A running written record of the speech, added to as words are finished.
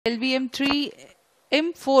LVM-3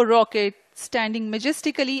 M4 rocket standing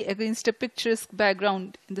majestically against a picturesque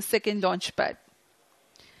background in the second launch pad.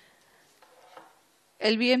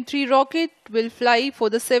 LVM-3 rocket will fly for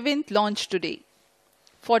the 7th launch today.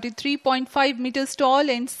 43.5 meters tall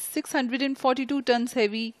and 642 tons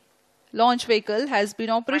heavy launch vehicle has been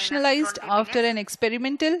operationalized after an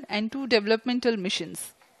experimental and 2 developmental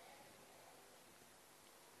missions.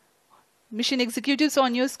 Mission executives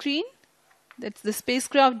on your screen. That's the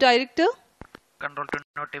spacecraft director Control to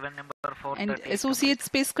note event number 4 and associate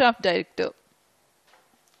spacecraft director.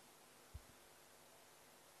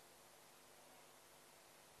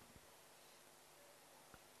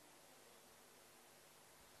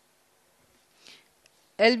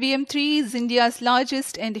 LVM-3 is India's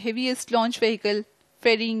largest and heaviest launch vehicle,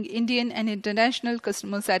 ferrying Indian and international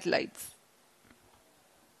customer satellites.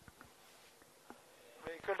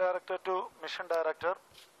 Vehicle Director to Mission Director.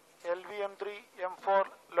 LVM-3 M4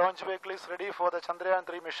 launch vehicle is ready for the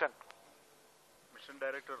Chandrayaan3 mission. Mission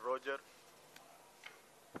Director Roger.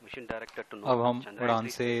 Mission Director to अब हम उड़ान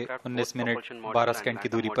से 19 minute 12 second की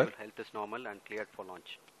दूरी पर health is normal and cleared for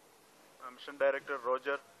launch. Mission Director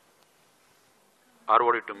Roger.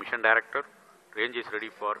 ROD to Mission Director. Range is ready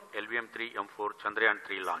for LVM-3 M4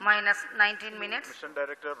 Chandrayaan3 launch. Minus 19 minutes. Mission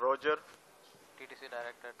Director Roger. TTC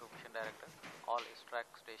Director to Mission Director. All ISRO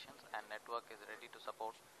stations and network is ready to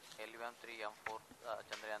support LVM-3 M4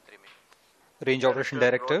 Chandrayaan3 mission. Range operation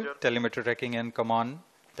director, telemetry tracking and command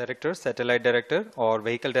director, satellite director और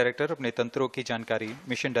vehicle director अपने तंत्रों की जानकारी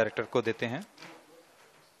mission director को देते हैं.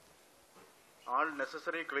 All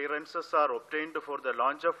necessary clearances are obtained for the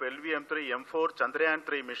launch of LVM-3 M4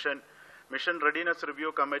 Chandrayaan3 mission. Mission Readiness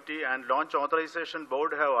Review Committee and Launch Authorization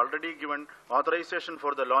Board have already given authorization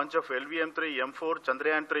for the launch of LVM-3 M4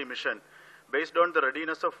 Chandrayaan3 mission. Based on the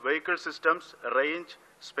readiness of vehicle systems, range,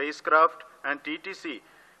 spacecraft and TTC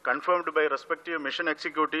confirmed by respective mission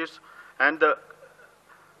executives and the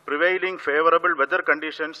prevailing favorable weather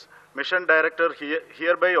conditions, Mission Director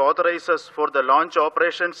hereby authorizes for the launch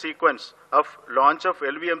operation sequence of launch of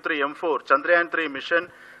LVM-3 M4 Chandrayaan3 mission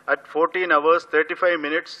at 14 hours 35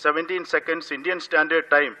 minutes 17 seconds Indian Standard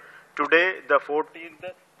Time today, the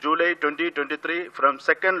 14th July 2023 from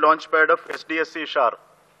second launch pad of SDSC Shar.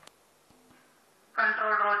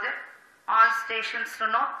 Control Roger. All stations to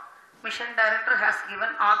know. Mission Director has given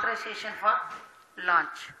authorization for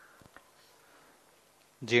launch.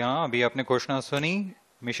 जी हाँ, अभी आपने घोषणा सुनी.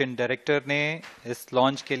 Mission director ने इस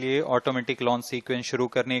launch के लिए automatic launch sequence शुरू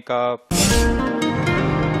करने का